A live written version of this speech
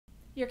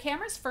Your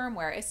camera's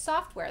firmware is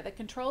software that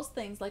controls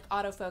things like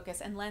autofocus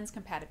and lens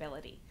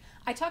compatibility.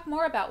 I talk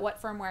more about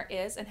what firmware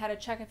is and how to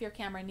check if your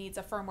camera needs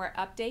a firmware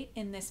update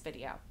in this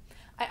video.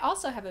 I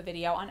also have a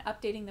video on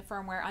updating the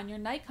firmware on your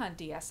Nikon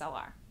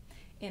DSLR.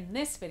 In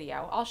this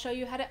video, I'll show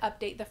you how to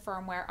update the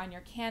firmware on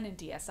your Canon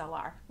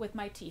DSLR with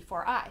my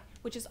T4i,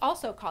 which is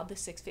also called the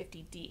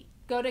 650D.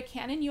 Go to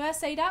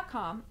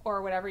canonusa.com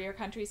or whatever your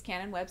country's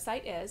Canon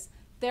website is.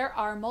 There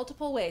are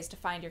multiple ways to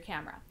find your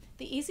camera.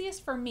 The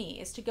easiest for me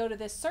is to go to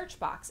this search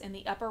box in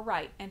the upper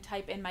right and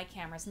type in my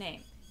camera's name,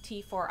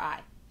 T4i.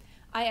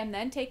 I am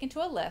then taken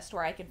to a list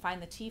where I can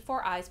find the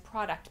T4i's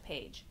product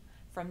page.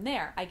 From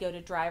there, I go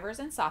to Drivers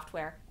and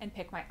Software and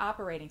pick my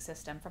operating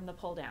system from the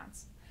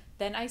pull-downs.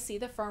 Then I see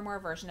the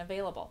firmware version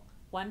available,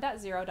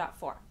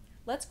 1.0.4.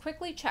 Let's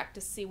quickly check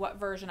to see what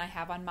version I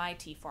have on my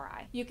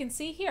T4i. You can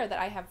see here that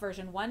I have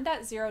version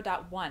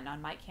 1.0.1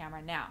 on my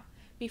camera now.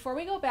 Before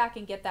we go back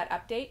and get that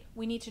update,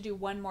 we need to do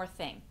one more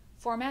thing.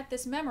 Format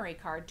this memory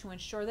card to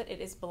ensure that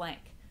it is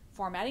blank.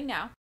 Formatting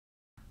now,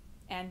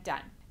 and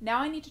done. Now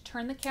I need to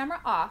turn the camera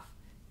off,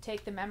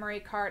 take the memory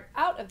card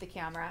out of the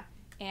camera,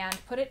 and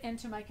put it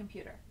into my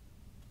computer.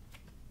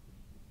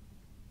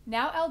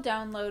 Now I'll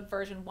download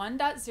version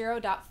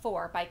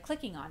 1.0.4 by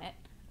clicking on it,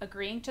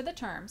 agreeing to the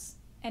terms,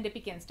 and it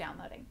begins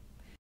downloading.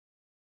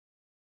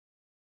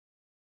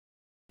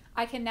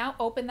 I can now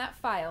open that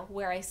file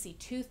where I see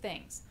two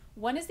things.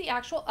 One is the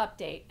actual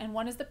update, and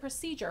one is the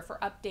procedure for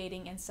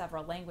updating in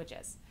several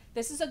languages.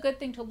 This is a good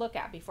thing to look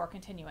at before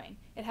continuing.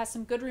 It has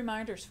some good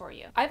reminders for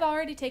you. I've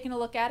already taken a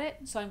look at it,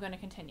 so I'm going to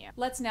continue.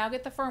 Let's now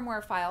get the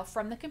firmware file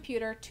from the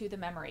computer to the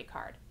memory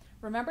card.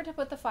 Remember to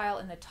put the file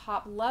in the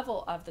top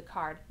level of the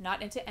card,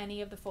 not into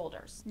any of the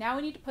folders. Now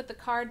we need to put the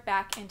card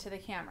back into the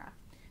camera.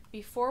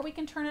 Before we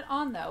can turn it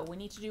on though, we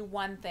need to do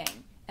one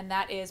thing, and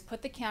that is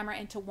put the camera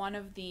into one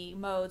of the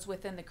modes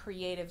within the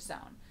creative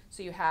zone.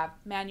 So you have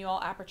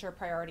manual, aperture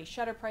priority,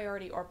 shutter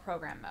priority, or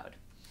program mode.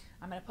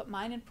 I'm going to put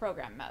mine in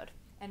program mode.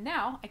 And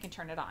now I can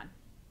turn it on.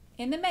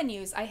 In the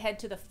menus, I head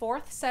to the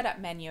fourth setup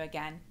menu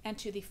again and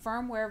to the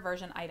firmware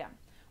version item.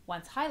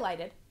 Once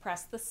highlighted,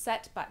 press the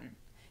Set button.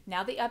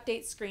 Now the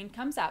update screen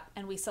comes up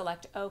and we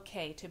select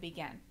OK to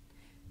begin.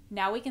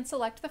 Now we can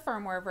select the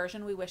firmware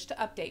version we wish to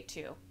update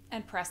to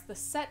and press the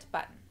Set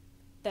button.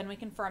 Then we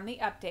confirm the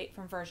update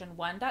from version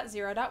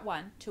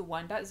 1.0.1 to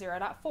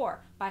 1.0.4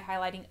 by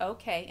highlighting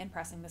OK and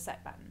pressing the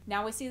Set button.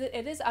 Now we see that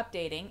it is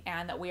updating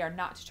and that we are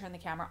not to turn the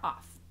camera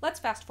off.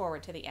 Let's fast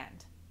forward to the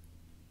end.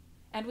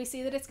 And we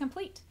see that it's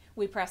complete.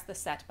 We press the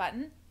Set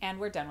button and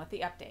we're done with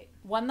the update.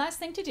 One last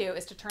thing to do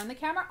is to turn the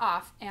camera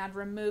off and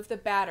remove the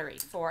battery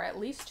for at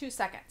least 2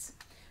 seconds.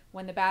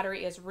 When the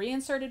battery is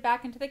reinserted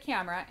back into the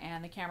camera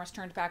and the camera's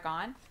turned back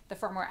on, the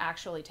firmware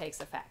actually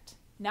takes effect.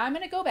 Now I'm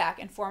going to go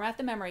back and format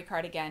the memory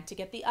card again to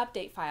get the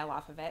update file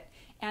off of it,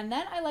 and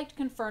then I like to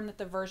confirm that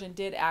the version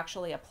did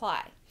actually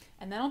apply.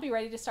 And then I'll be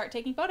ready to start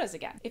taking photos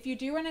again. If you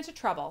do run into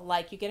trouble,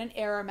 like you get an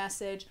error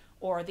message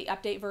or the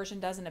update version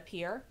doesn't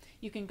appear,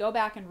 you can go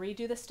back and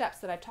redo the steps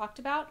that I've talked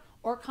about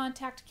or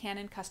contact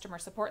Canon Customer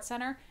Support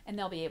Center and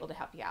they'll be able to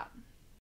help you out.